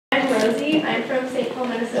Rosy. I'm from St. Paul,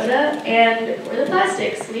 Minnesota, and we're the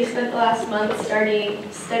plastics. We spent the last month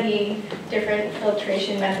studying different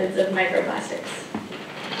filtration methods of microplastics.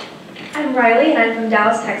 I'm Rileigh, and I'm from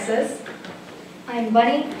Dallas, Texas. I'm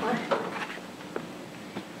Bunny.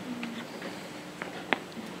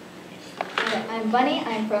 I'm Bunny.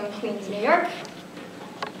 I'm from Queens, New York.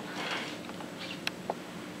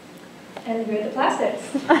 And we're the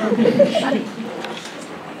plastics.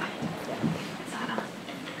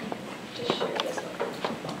 Just share this one.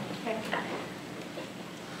 Okay.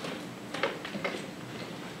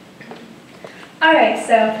 Alright,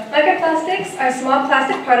 so microplastics are small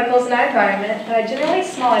plastic particles in our environment that are generally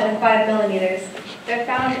smaller than 5 millimeters. They're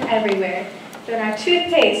found everywhere. They're in our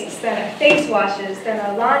toothpastes, they're in our face washes, they're in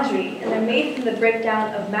our laundry, and they're made from the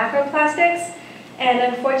breakdown of macroplastics,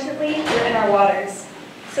 and unfortunately, they're in our waters.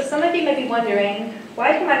 So some of you may be wondering,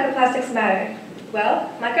 why do microplastics matter? Well,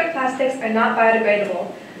 microplastics are not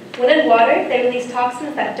biodegradable. When in water, they release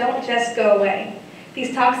toxins that don't just go away.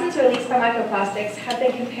 These toxins released by microplastics have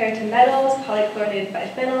been compared to metals, polychlorinated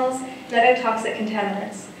biphenyls, and other toxic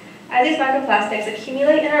contaminants. As these microplastics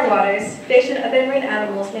accumulate in our waters, fish and other marine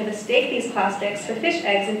animals may mistake these plastics for fish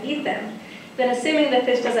eggs and eat them. Then, assuming the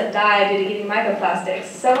fish doesn't die due to eating microplastics,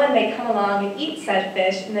 someone may come along and eat said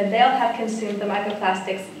fish, and then they'll have consumed the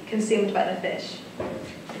microplastics consumed by the fish.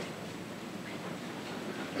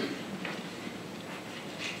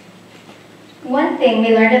 One thing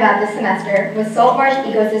we learned about this semester was salt marsh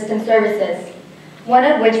ecosystem services, one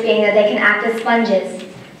of which being that they can act as sponges,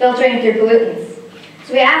 filtering through pollutants.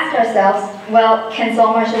 So we asked ourselves, well, can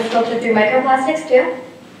salt marshes filter through microplastics too?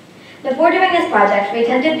 Before doing this project, we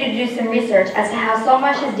attempted to do some research as to how salt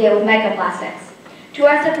marshes deal with microplastics. To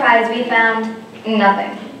our surprise, we found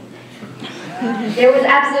nothing. There was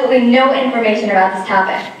absolutely no information about this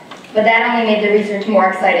topic, but that only made the research more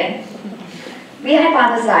exciting. We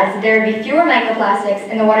hypothesized that there would be fewer microplastics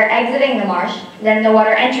in the water exiting the marsh than in the water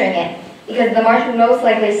entering it, because the marsh would most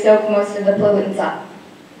likely soak most of the pollutants up.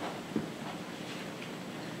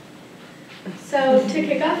 So to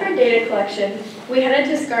kick off our data collection, we headed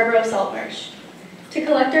to Scarborough Salt Marsh. To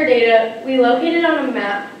collect our data, we located on a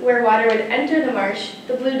map where water would enter the marsh,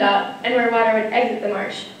 the blue dot, and where water would exit the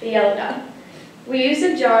marsh, the yellow dot. We used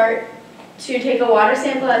a jar to take a water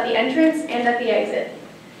sample at the entrance and at the exit.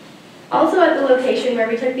 Also at the location where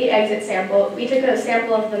we took the exit sample, we took a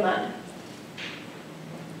sample of the mud.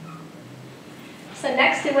 So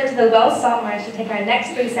next we went to the Wells Salt Marsh to take our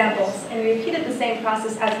next 3 samples, and we repeated the same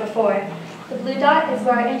process as before. The blue dot is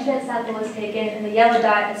where our entrance sample was taken, and the yellow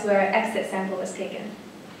dot is where our exit sample was taken.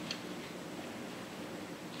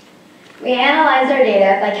 We analyzed our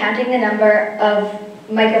data by counting the number of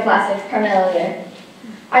microplastics per milliliter.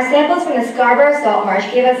 Our samples from the Scarborough Salt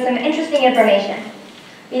Marsh gave us some interesting information.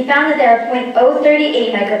 We found that there are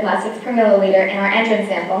 0.038 microplastics per milliliter in our entrance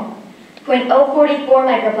sample, 0.044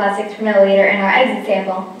 microplastics per milliliter in our exit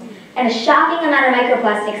sample, and a shocking amount of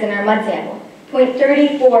microplastics in our mud sample,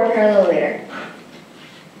 0.34 per milliliter.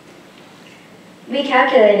 We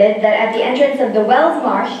calculated that at the entrance of the Wells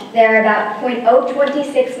Marsh, there are about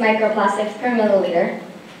 0.026 microplastics per milliliter.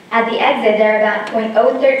 At the exit, there are about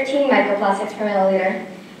 0.013 microplastics per milliliter,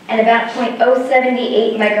 and about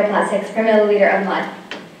 0.078 microplastics per milliliter of mud.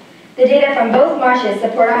 The data from both marshes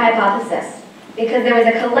support our hypothesis, because there was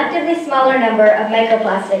a collectively smaller number of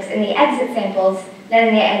microplastics in the exit samples than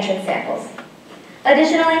in the entrance samples.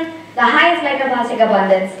 Additionally, the highest microplastic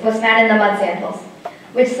abundance was found in the mud samples,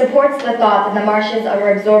 which supports the thought that the marshes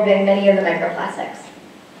are absorbing many of the microplastics.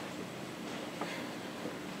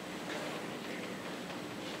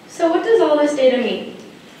 So what does all this data mean?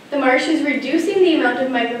 The marsh is reducing the amount of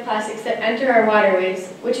microplastics that enter our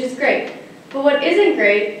waterways, which is great. But what isn't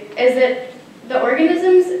great is that the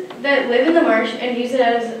organisms that live in the marsh and use it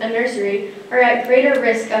as a nursery are at greater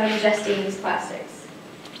risk of ingesting these plastics.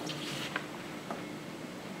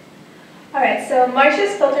 Alright, so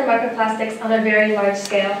marshes filter microplastics on a very large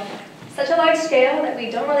scale. Such a large scale that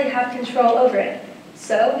we don't really have control over it.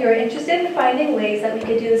 So we were interested in finding ways that we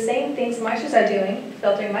could do the same things marshes are doing,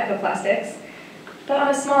 filtering microplastics, but on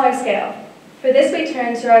a smaller scale. For this we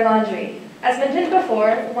turned to our laundry. As mentioned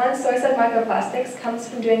before, one source of microplastics comes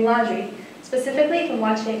from doing laundry, specifically from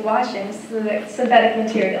washing synthetic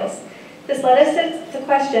materials. This led us to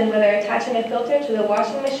question whether attaching a filter to the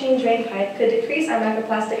washing machine drain pipe could decrease our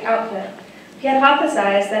microplastic output. We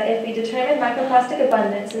hypothesized that if we determined microplastic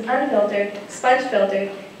abundance in unfiltered,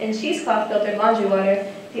 sponge-filtered, and cheesecloth-filtered laundry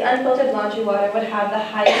water, the unfiltered laundry water would have the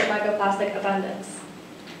highest microplastic abundance.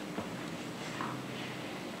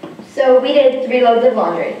 So we did 3 loads of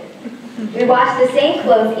laundry. We washed the same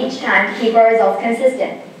clothes each time to keep our results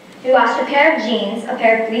consistent. We washed a pair of jeans, a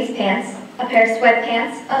pair of fleece pants, a pair of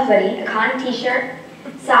sweatpants, a hoodie, a cotton t-shirt,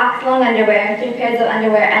 socks, long underwear, 3 pairs of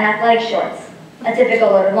underwear, and athletic shorts, a typical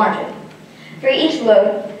load of laundry. For each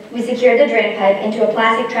load, we secured the drain pipe into a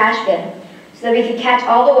plastic trash bin so that we could catch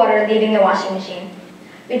all the water leaving the washing machine.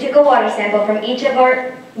 We took a water sample from each of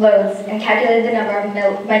our loads and calculated the number of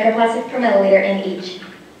microplastics per milliliter in each.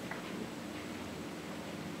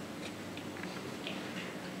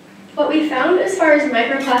 What we found as far as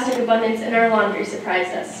microplastic abundance in our laundry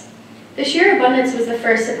surprised us. The sheer abundance was the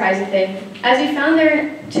first surprising thing, as we found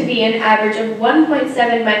there to be an average of 1.7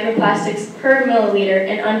 microplastics per milliliter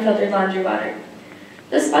in unfiltered laundry water.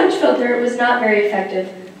 The sponge filter was not very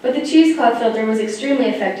effective, but the cheesecloth filter was extremely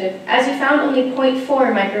effective, as we found only 0.4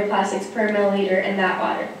 microplastics per milliliter in that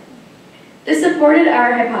water. This supported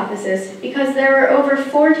our hypothesis because there were over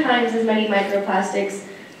 4 times as many microplastics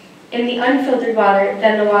in the unfiltered water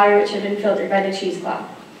than the water which had been filtered by the cheesecloth.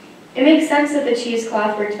 It makes sense that the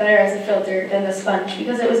cheesecloth worked better as a filter than the sponge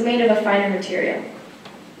because it was made of a finer material.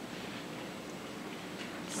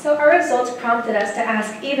 So our results prompted us to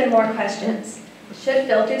ask even more questions. Should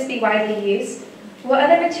filters be widely used? What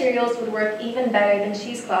other materials would work even better than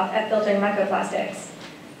cheesecloth at filtering microplastics?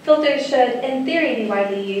 Filters should, in theory, be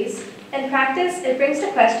widely used. In practice, it brings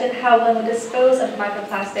to question how one would dispose of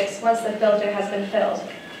microplastics once the filter has been filled.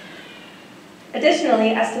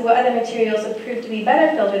 Additionally, as to what other materials would prove to be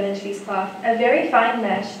better filtered than cheesecloth, a very fine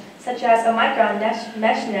mesh, such as a micron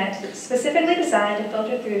mesh net specifically designed to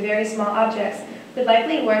filter through very small objects, would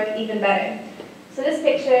likely work even better. So this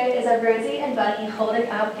picture is of Rosy and Bunny holding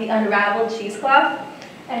up the unraveled cheesecloth,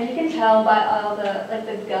 and you can tell by all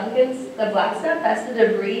the gunk and the black stuff, that's the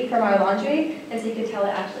debris from our laundry, and so you can tell it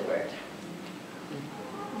actually worked.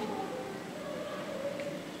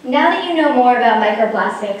 Now that you know more about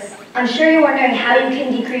microplastics, I'm sure you're wondering how you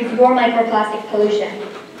can decrease your microplastic pollution.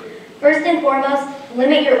 First and foremost,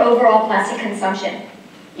 limit your overall plastic consumption.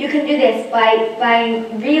 You can do this by buying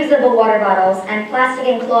reusable water bottles and plastic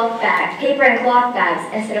and cloth bags, paper and cloth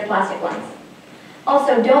bags instead of plastic ones.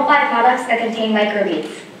 Also, don't buy products that contain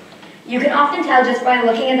microbeads. You can often tell just by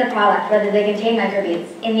looking at the product whether they contain microbeads.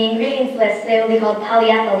 In the ingredients list, they will be called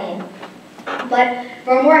polyethylene. But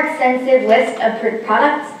for a more extensive list of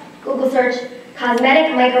products, Google search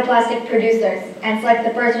cosmetic microplastic producers and select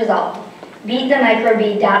the first result,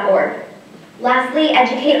 beatthemicrobead.org. Lastly,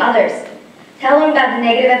 educate others. Tell them about the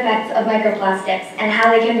negative effects of microplastics and how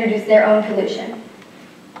they can reduce their own pollution.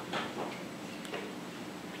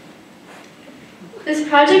 This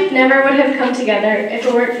project never would have come together if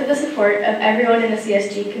it weren't for the support of everyone in the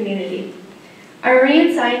CSG community. Our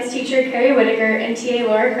marine science teacher, Carrie Whitaker, and TA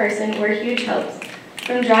Laura Carson were huge helps.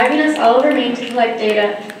 From driving us all over Maine to collect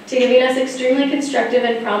data, to giving us extremely constructive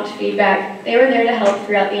and prompt feedback, they were there to help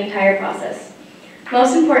throughout the entire process.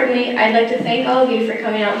 Most importantly, I'd like to thank all of you for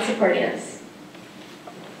coming out and supporting us.